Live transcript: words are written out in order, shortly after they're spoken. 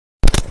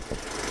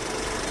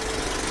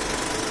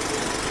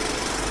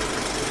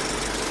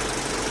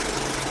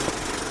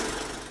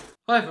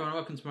Hi everyone,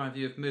 welcome to my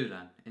review of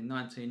Mulan in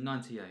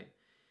 1998.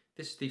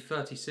 This is the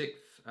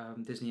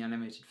 36th Disney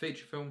animated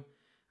feature film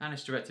and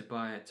it's directed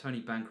by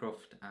Tony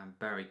Bancroft and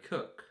Barry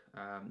Cook.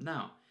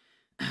 Now,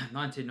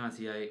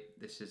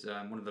 1998, this is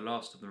one of the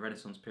last of the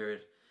Renaissance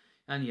period,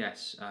 and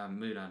yes,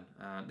 Mulan.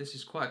 This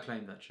is quite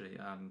acclaimed actually,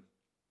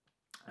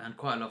 and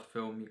quite a loved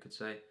film you could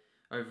say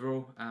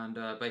overall, and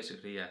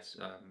basically yes,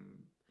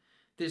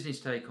 Disney's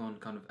take on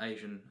kind of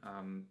Asian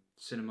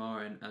cinema,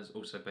 and as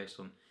also based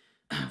on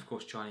of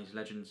course Chinese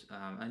legends,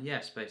 and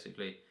yes,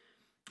 basically,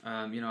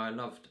 I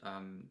loved,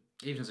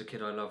 even as a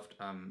kid I loved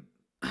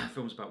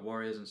films about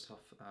warriors and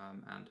stuff,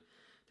 and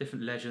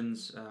different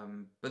legends,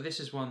 but this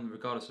is one,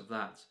 regardless of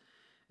that,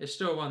 it's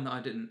still one that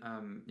I didn't,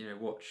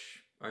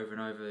 watch over and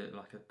over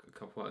like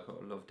quite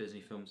a lot of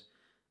Disney films,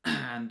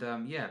 and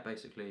yeah,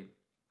 basically,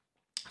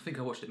 I think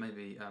I watched it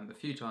maybe a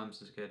few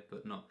times as a kid,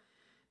 but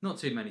not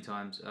too many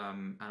times,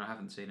 and I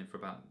haven't seen it for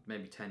about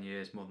maybe 10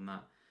 years, more than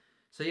that.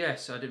 So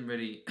yes, I didn't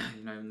really,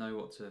 know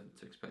what to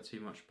expect too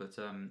much, but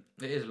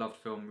it is a loved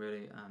film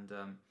really, and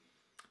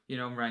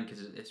on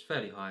rankings, it's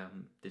fairly high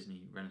on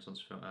Disney Renaissance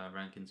film,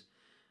 rankings,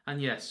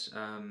 and yes,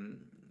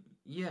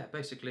 yeah,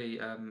 basically,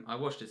 I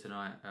watched it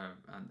tonight,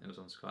 and it was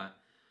on Sky,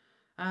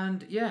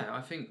 and yeah,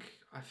 I think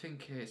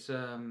it's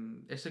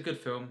a good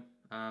film,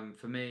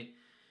 for me.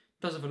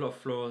 It does have a lot of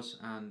flaws,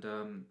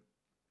 and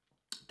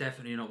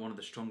definitely not one of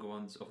the stronger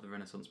ones of the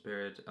Renaissance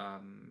period.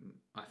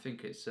 I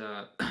think it's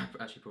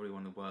actually probably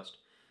one of the worst.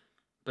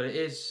 But it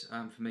is,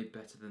 for me,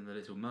 better than The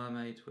Little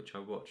Mermaid, which I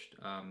watched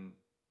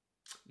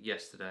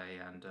yesterday,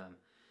 and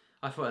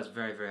I thought it was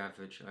very, very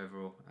average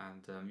overall.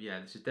 And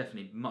yeah, this is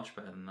definitely much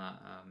better than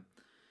that.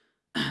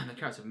 The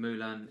character of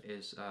Mulan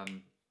is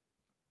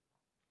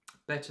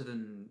better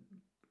than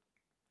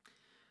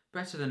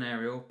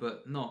Ariel,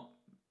 but not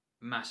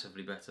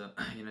massively better.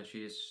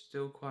 She is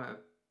still quite a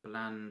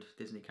bland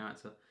Disney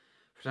character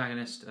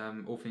protagonist,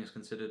 all things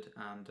considered,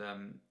 and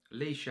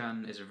Li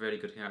Shan is a really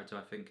good character,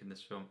 I think, in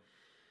this film.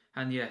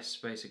 And yes,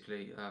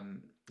 basically,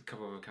 a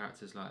couple of other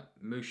characters like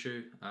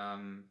Mushu,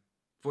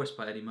 voiced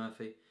by Eddie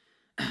Murphy.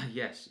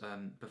 Yes,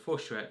 before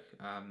Shrek,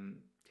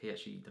 he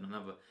actually did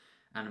another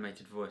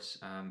animated voice,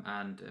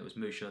 and it was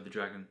Mushu the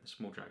dragon, the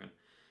small dragon.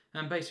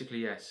 And basically,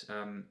 yes,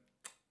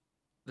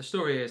 the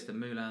story is that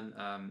Mulan,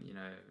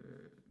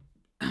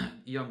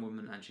 young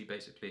woman, and she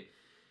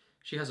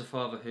has a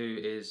father who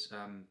is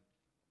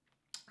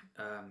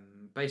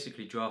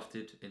basically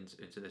drafted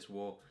into this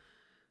war,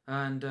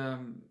 and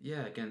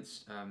yeah,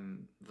 against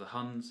the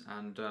Huns,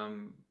 and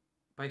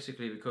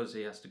basically because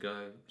he has to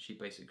go, she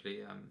pretends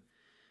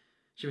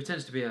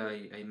to be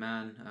a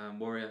man,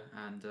 warrior,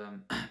 and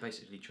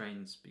basically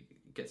trains,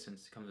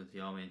 comes into the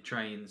army and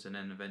trains, and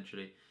then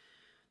eventually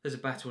there's a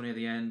battle near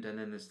the end, and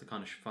then there's the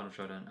kind of final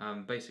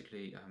showdown.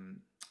 Basically,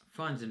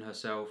 finds in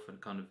herself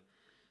and kind of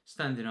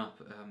standing up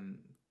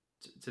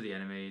to the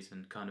enemies,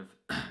 and kind of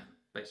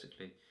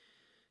basically,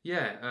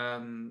 yeah,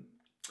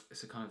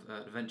 it's a kind of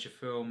adventure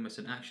film. It's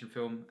an action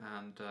film,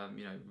 and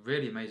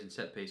really amazing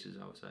set pieces.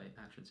 I would say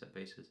action set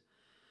pieces,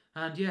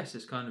 and yes,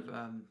 it's kind of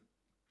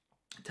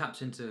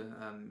taps into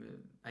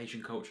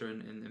Asian culture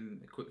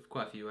in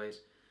quite a few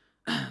ways.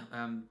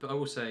 But I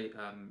will say,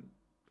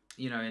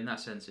 in that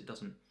sense, it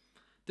doesn't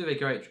do a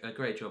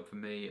great job for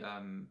me.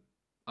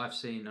 I've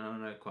seen, and I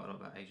know quite a lot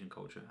about Asian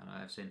culture, and I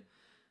have seen,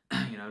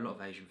 a lot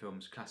of Asian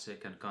films,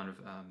 classic and kind of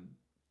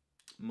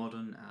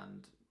modern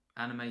and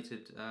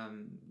animated,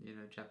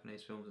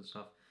 Japanese films and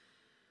stuff.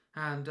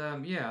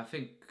 And yeah, I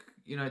think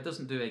it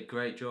doesn't do a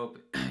great job,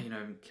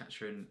 in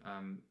capturing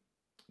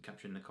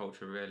the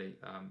culture really.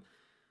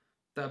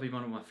 That would be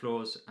one of my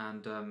flaws.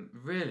 And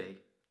really,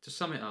 to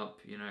sum it up,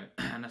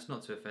 and that's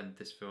not to offend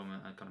this film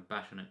and kind of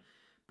bash on it,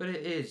 but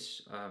it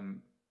is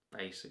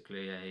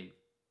basically a,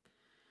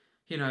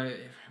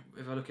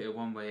 if I look at it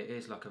one way, it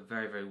is like a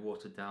very, very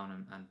watered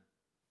down and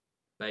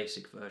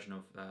basic version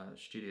of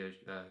Studio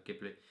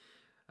Ghibli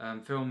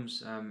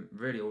films.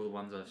 Really, all the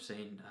ones I've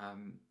seen.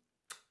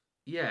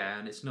 Yeah,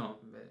 and it's nowhere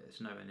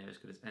near as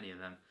good as any of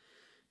them.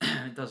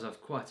 It does have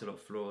quite a lot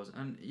of flaws,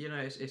 and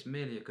it's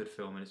merely a good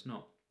film, and it's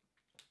not.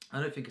 I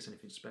don't think it's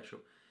anything special,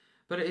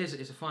 but it is.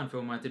 It's a fine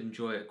film. I did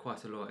enjoy it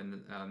quite a lot in the,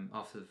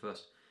 after the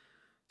first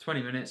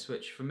 20 minutes,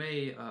 which for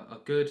me are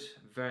good,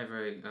 very,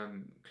 very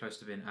close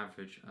to being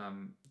average.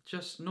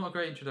 Just not a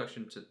great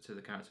introduction to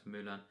the character of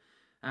Mulan,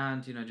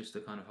 and just the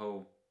kind of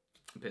whole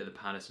bit of the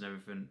palace and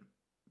everything.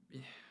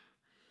 Yeah.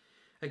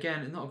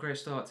 Again, not a great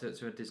start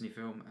to a Disney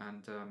film,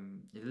 and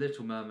The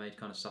Little Mermaid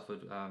kind of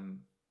suffered,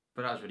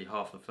 but that was really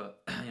half of the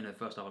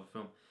first half of the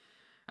film,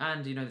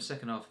 and the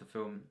second half of the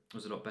film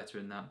was a lot better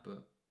in that,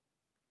 but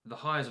the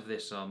highs of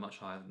this are much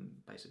higher than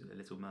basically The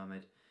Little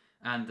Mermaid,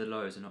 and the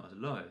lows are not as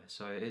low,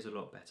 so it is a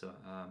lot better.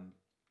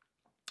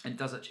 And it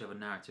does actually have a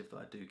narrative that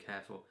I do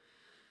care for.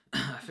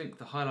 I think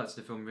the highlights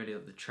of the film really are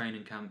the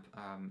training camp.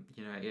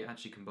 It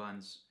actually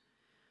combines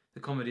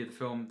the comedy of the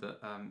film, that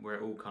where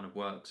it all kind of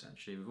works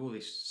actually, with all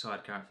these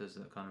side characters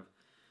that are kind of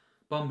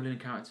bumbling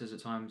characters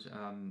at times,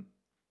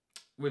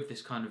 with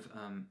this kind of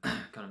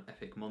kind of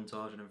epic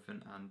montage and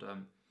everything, and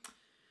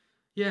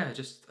yeah,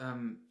 just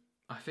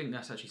I think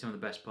that's actually some of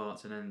the best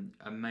parts, and then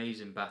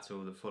amazing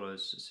battle that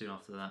follows soon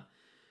after that.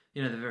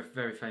 You know, the very,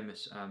 very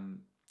famous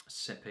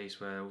set piece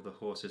where all the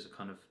horses are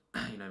kind of,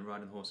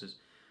 riding the horses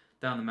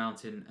down the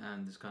mountain,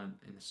 and there's kind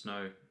of in the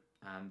snow,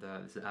 and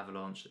there's the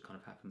avalanche that kind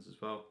of happens as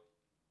well.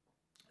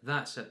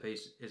 That set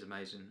piece is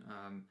amazing.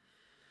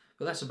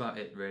 But that's about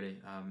it, really.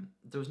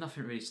 There was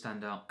nothing really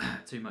stand out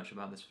too much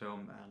about this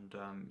film, and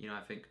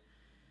I think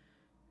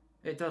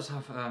it does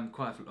have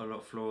quite a lot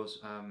of flaws.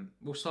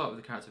 We'll start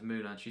with the character of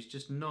Mulan. She's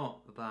just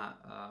not that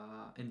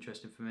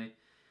interesting for me.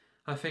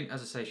 I think,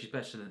 as I say, she's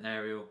better than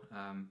Ariel,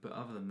 but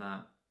other than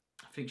that,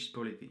 I think she's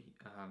probably the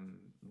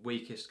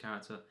weakest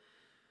character,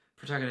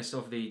 protagonist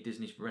of the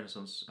Disney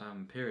Renaissance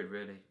period,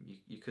 really,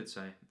 you could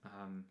say.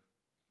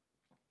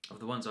 Of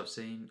the ones I've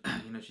seen,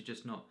 she's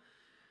just not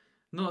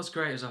as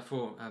great as I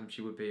thought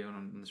she would be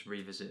on this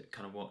revisit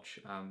kind of watch.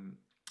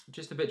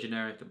 Just a bit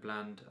generic and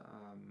bland.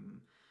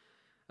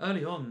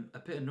 Early on, a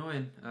bit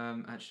annoying,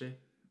 actually,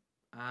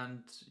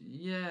 and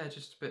yeah,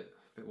 just a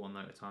bit one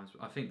note at times.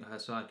 But I think her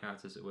side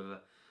characters that were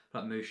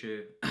like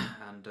Mushu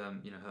and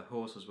her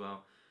horse as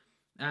well,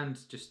 and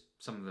just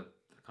some of the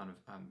kind of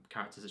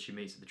characters that she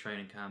meets at the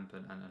training camp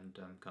and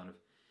kind of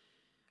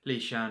Li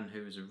Shan,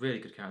 who is a really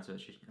good character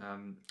actually.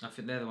 I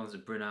think they're the ones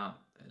that bring out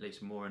at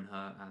least more in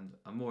her and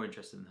are more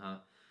interested in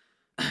her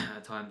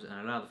at times and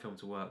allow the film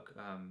to work.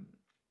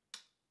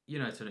 To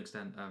an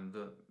extent,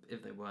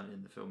 if they weren't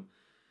in the film.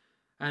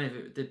 And if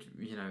it did,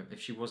 if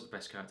she was the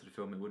best character of the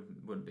film, it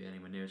wouldn't be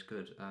anywhere near as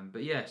good.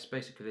 But yes,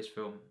 basically this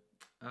film,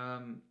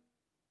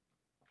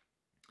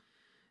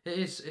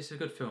 it's a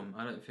good film.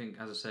 I don't think,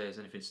 as I say, there's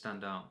anything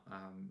stand out.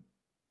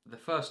 The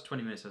first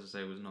 20 minutes, as I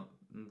say, was not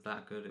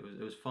that good.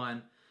 It was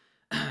fine,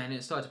 and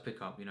it started to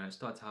pick up. It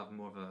started to have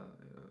more of a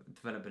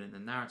development in the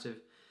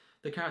narrative.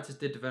 The characters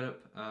did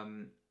develop.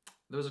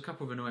 There was a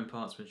couple of annoying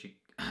parts when she,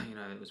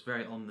 it was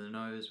very on the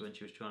nose when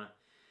she was trying to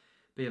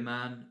be a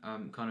man,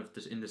 kind of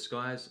just in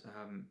disguise,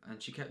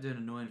 and she kept doing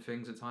annoying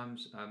things at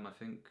times. I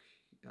think,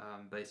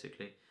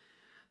 basically,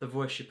 the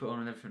voice she put on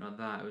and everything like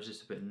that, it was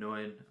just a bit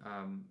annoying,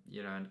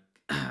 and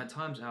at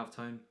times out of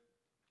tone,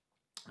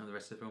 and the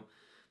rest of the film.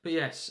 But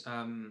yes,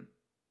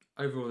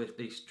 overall,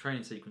 these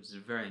training sequences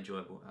are very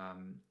enjoyable.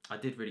 I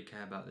did really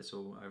care about this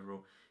all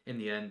overall in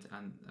the end,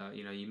 and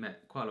you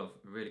met quite a lot of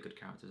really good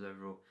characters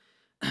overall.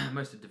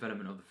 Most of the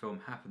development of the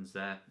film happens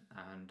there,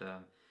 and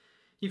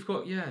you've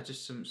got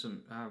just some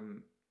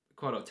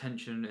quite a lot of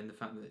tension in the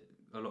fact that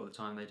a lot of the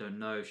time they don't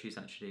know she's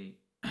actually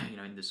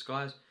in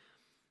disguise,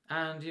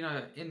 and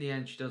in the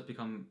end she does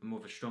become more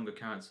of a stronger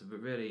character,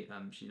 but really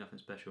she's nothing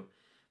special.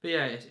 But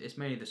yeah, it's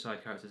mainly the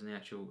side characters and the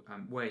actual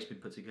way it's been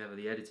put together.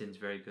 The editing's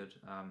very good.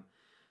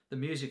 The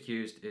music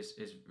used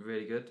is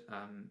really good.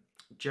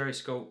 Jerry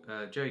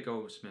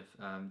Goldsmith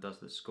does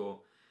the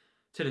score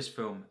to this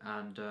film,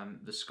 and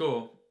the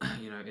score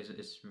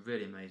is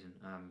really amazing.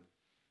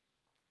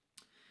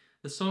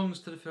 The songs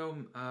to the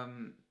film,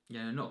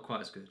 not quite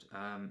as good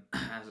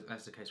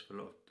as the case with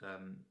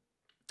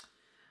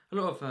a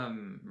lot of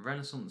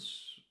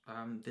Renaissance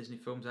Disney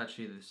films.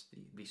 Actually,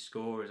 the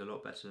score is a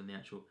lot better than the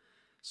actual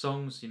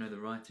songs. The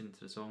writing to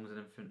the songs and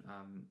everything.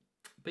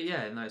 But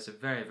yeah, no, it's a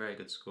very, very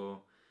good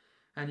score.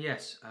 And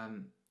yes,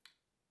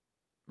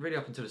 really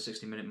up until the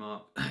 60-minute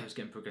mark, it was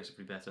getting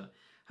progressively better.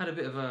 Had a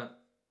bit of a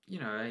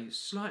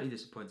slightly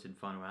disappointing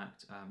final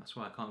act. That's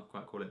why I can't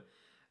quite call it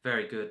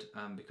very good,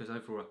 because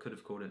overall I could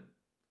have called it,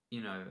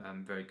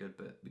 very good.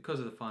 But because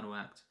of the final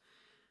act,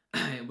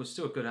 it was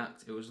still a good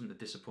act. It wasn't a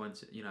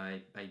disappointing,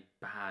 a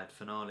bad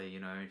finale,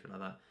 or anything like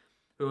that.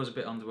 But it was a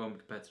bit underwhelming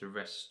compared to the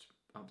rest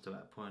up to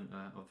that point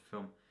of the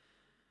film.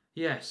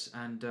 Yes,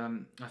 and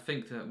I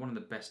think that one of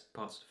the best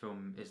parts of the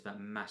film is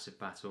that massive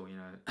battle,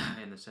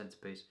 in the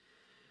centerpiece.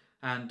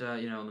 And,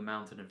 on the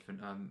mountain and everything.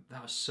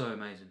 That was so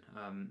amazing.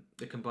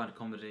 The combined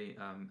comedy,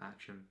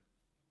 action,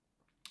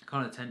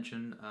 kind of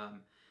tension,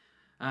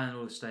 and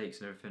all the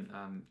stakes and everything,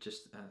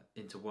 just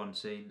into one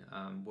scene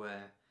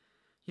where,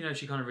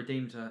 she kind of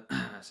redeemed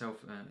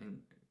herself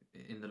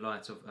in the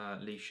light of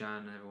Li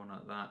Shan and everyone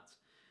like that.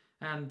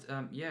 And,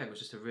 it was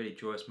just a really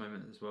joyous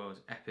moment as well. It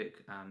was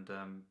epic, and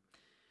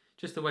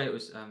just the way it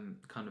was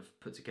kind of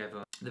put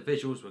together. The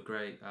visuals were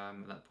great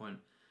at that point.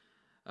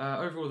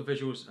 Overall, the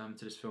visuals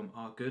to this film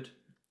are good.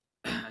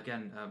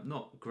 Again,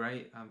 not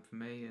great for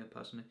me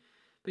personally,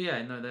 but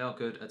yeah, no, they are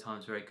good at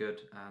times, very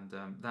good. And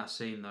that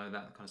scene, though,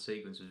 that kind of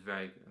sequence was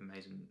very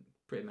amazing,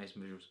 pretty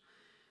amazing visuals.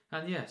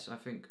 And yes, I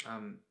think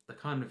the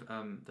kind of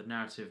the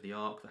narrative, the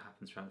arc that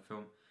happens throughout the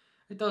film,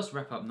 it does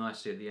wrap up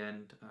nicely at the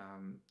end.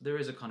 There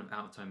is a kind of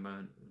out-of-tone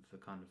moment of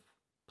the kind of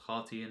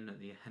partying at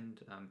the end,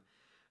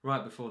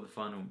 right before the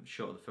final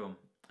shot of the film.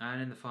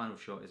 And in the final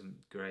shot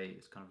isn't great.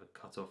 It's kind of a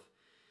cut-off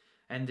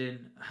ending,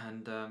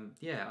 and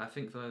I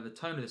think though the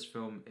tone of this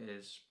film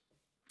is,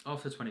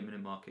 after the 20-minute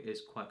mark, it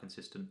is quite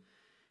consistent.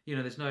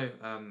 There's no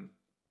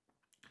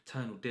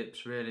tonal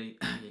dips really,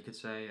 you could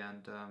say,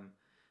 and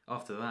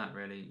after that,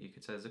 really, you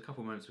could say there's a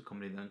couple of moments of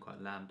comedy that don't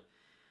quite land,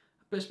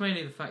 but it's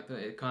mainly the fact that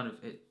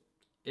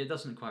it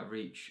doesn't quite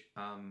reach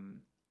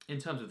in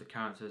terms of the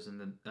characters and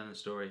the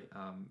story,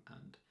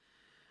 and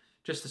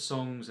just the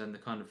songs and the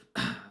kind of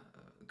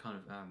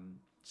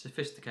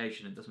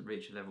sophistication. It doesn't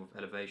reach a level of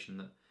elevation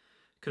that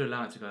could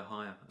allow it to go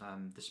higher,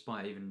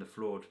 despite even the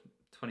flawed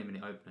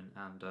 20-minute opening.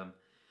 And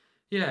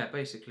yeah,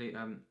 basically,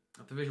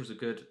 the visuals are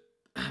good,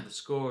 the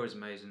score is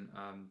amazing,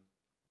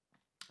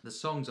 the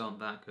songs aren't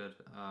that good,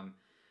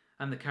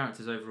 and the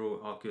characters overall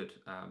are good.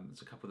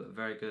 There's a couple that are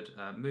very good.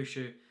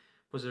 Mushu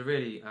was a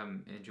really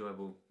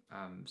enjoyable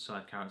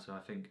side character. I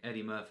think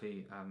Eddie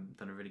Murphy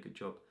done a really good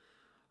job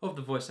of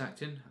the voice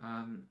acting.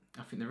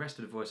 I think the rest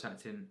of the voice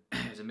acting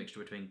is a mixture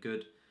between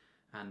good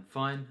and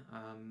fine.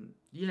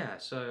 Yeah,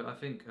 so I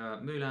think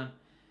Mulan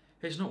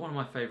is not one of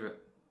my favourite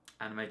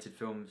animated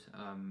films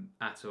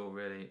at all,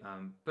 really.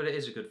 But it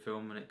is a good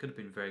film, and it could have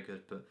been very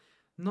good, but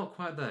not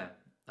quite there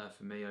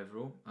for me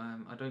overall.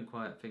 I don't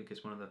quite think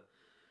it's one of the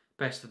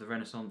best of the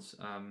Renaissance,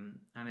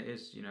 and it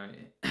is, you know,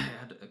 it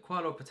had quite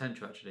a lot of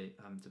potential actually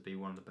to be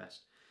one of the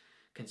best,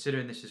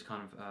 considering this is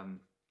kind of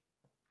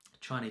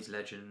Chinese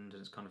legend,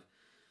 and it's kind of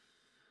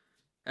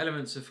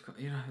elements of,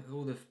 you know,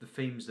 all the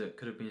themes that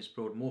could have been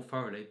explored more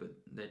thoroughly, but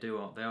they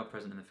are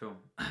present in the film.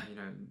 You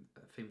know,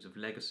 themes of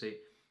legacy,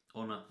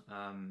 honor,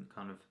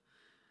 kind of,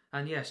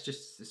 and yes,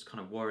 just this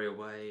kind of warrior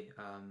way.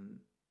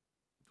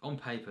 On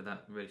paper,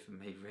 that really for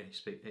me really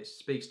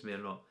speaks to me a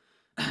lot.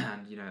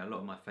 And you know, a lot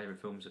of my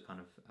favourite films are kind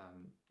of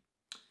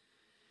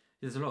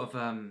there's a lot of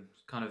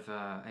kind of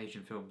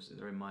Asian films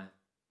that are in my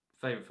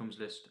favourite films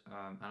list,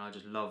 and I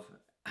just love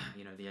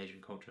you know, the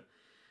Asian culture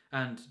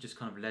and just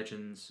kind of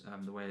legends,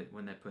 the way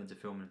when they're put into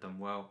film and done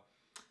well.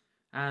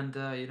 And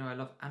you know, I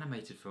love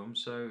animated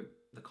films, so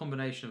the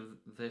combination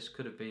of this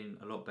could have been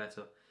a lot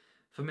better.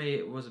 For me,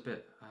 it was a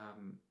bit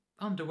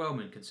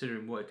underwhelming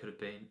considering what it could have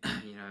been,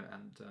 you know,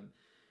 and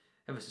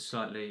ever so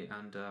slightly.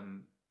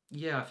 And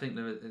yeah, I think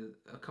there were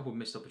a couple of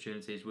missed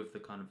opportunities with the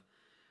kind of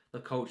the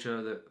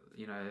culture that,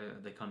 you know,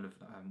 they kind of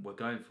were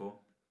going for,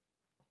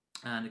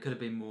 and it could have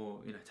been more,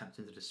 you know, tapped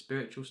into the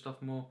spiritual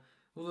stuff more.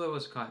 Although there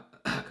was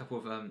a couple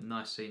of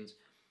nice scenes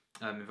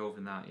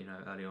involving that, you know,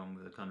 early on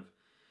with the kind of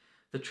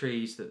the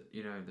trees that,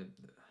 you know,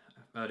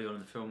 early on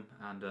in the film,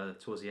 and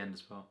towards the end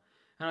as well.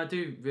 And I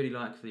do really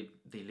like the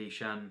Li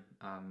Shan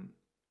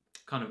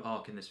kind of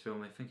arc in this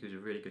film. I think he was a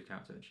really good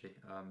character actually.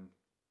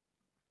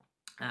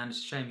 And it's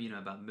a shame, you know,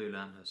 about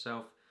Mulan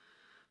herself,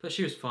 but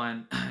she was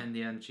fine in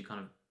the end. She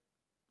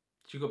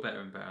got better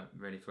and better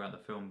really throughout the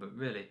film, but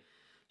really,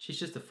 she's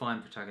just a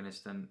fine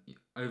protagonist, and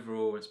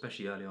overall,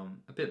 especially early on,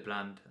 a bit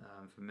bland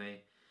for me.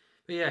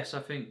 But yes, I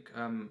think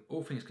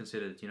all things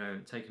considered, you know,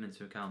 taking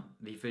into account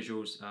the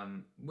visuals,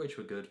 which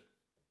were good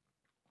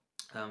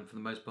for the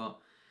most part,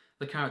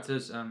 the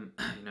characters,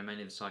 you know,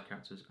 mainly the side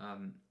characters,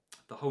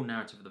 the whole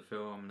narrative of the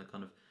film, the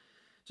kind of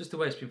just the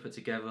way it's been put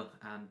together,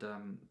 and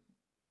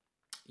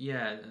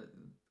yeah,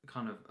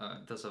 kind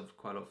of does have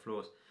quite a lot of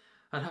flaws.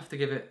 I'd have to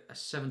give it a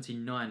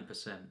 79%.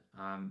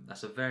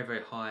 That's a very,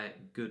 very high,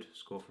 good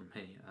score from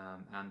me.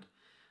 And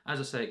as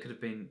I say, it could have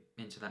been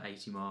into that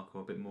 80 mark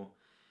or a bit more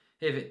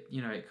if it,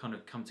 you know, it kind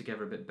of come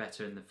together a bit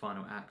better in the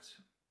final act.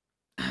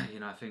 You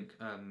know, I think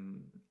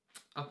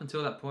up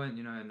until that point,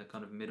 you know, in the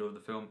kind of middle of the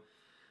film,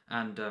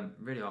 and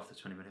really after the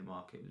 20-minute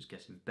mark, it was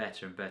getting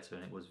better and better,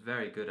 and it was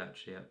very good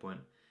actually at that point.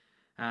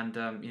 And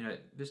you know,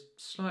 this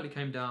slightly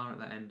came down at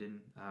that ending,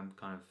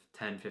 kind of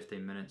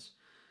 10-15 minutes.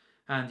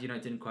 And you know,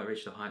 it didn't quite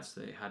reach the heights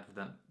that it had with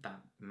that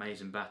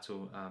amazing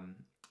battle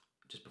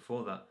just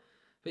before that.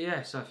 But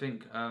yes, I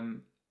think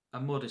a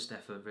modest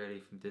effort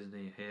really from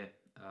Disney here.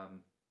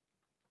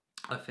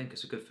 I think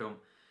it's a good film.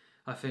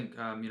 I think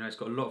you know, it's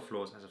got a lot of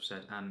flaws, as I've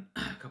said, and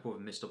a couple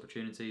of missed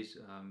opportunities.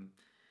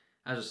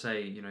 As I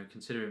say, you know,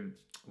 considering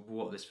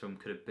what this film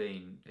could have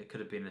been, it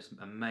could have been this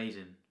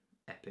amazing,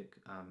 epic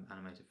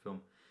animated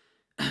film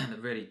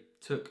that really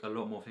took a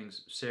lot more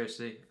things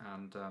seriously,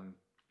 and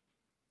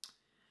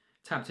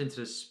tapped into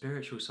the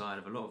spiritual side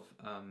of a lot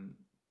of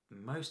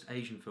most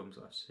Asian films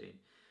that I've seen.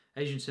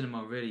 Asian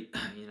cinema really,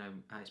 you know,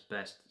 at its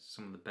best,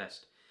 some of the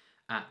best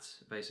at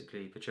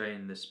basically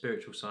portraying the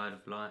spiritual side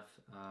of life,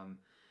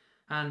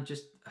 and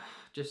just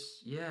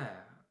yeah,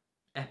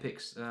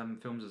 epics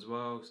films as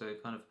well. So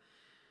kind of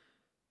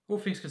all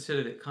things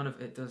considered,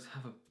 it does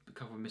have a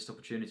couple of missed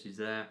opportunities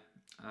there,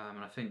 and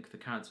I think the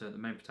character, the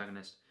main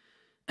protagonist,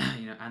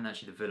 you know, and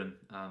actually the villain,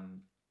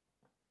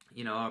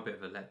 you know, are a bit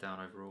of a letdown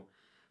overall.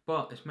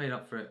 But it's made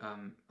up for it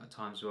at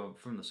times as well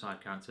from the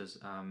side characters.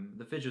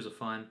 The visuals are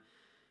fine,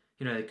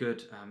 you know, they're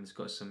good. It's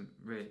got some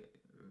really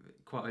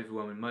quite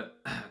overwhelming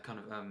kind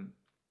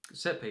of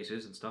set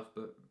pieces and stuff,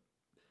 but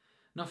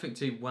nothing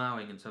too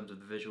wowing in terms of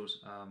the visuals.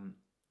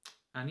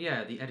 And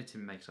yeah, the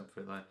editing makes up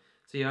for it though.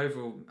 So yeah,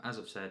 overall, as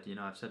I've said, you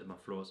know, I've said my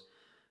flaws.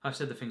 I've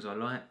said the things I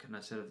like, and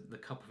I said the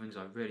couple of things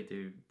I really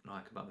do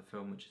like about the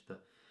film, which is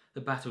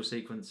the battle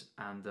sequence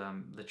and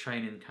the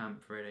training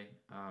camp. Really,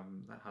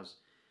 that has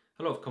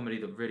a lot of comedy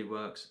that really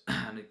works,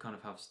 and it kind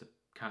of has the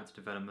character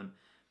development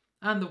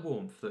and the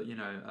warmth that, you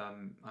know,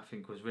 I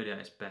think was really at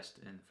its best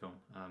in the film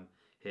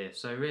here.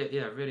 So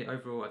really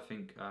overall, I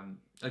think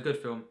a good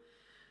film.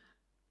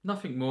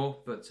 Nothing more,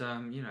 but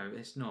you know,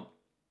 it's not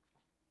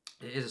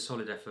it is a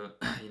solid effort,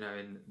 you know,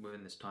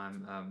 within this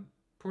time.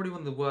 Probably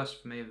one of the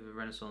worst for me of the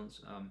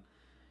Renaissance.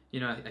 You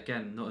know,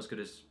 again, not as good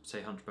as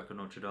say Hunchback of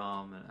Notre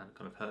Dame and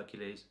kind of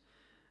Hercules,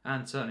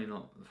 and certainly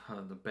not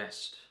the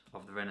best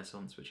of the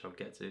Renaissance, which I'll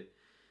get to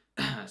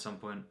at some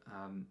point.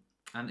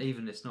 And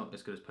even it's not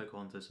as good as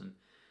Pocahontas. And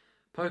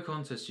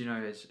Pocahontas, you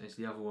know, is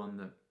the other one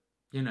that,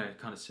 you know,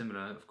 kind of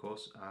similar, of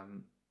course,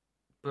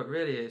 but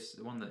really it's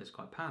the one that is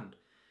quite panned.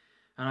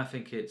 And I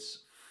think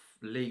it's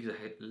leagues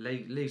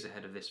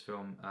ahead of this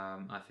film.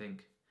 I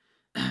think,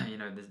 you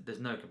know, there's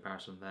no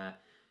comparison there.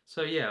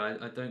 So yeah,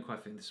 I don't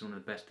quite think this is one of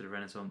the best of the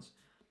Renaissance,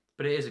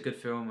 but it is a good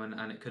film,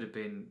 and it could have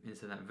been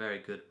into that very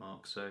good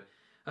mark. So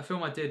a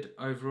film I did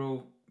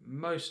overall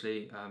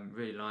mostly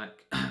really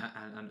like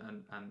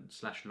and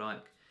slash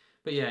like,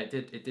 but yeah, it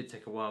did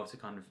take a while to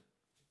kind of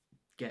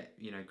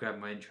grab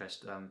my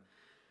interest.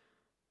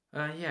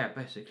 Yeah,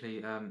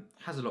 basically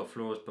has a lot of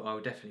flaws, but I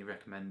would definitely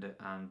recommend it.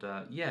 And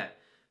yeah,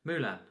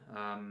 Mulan.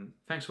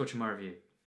 Thanks for watching my review.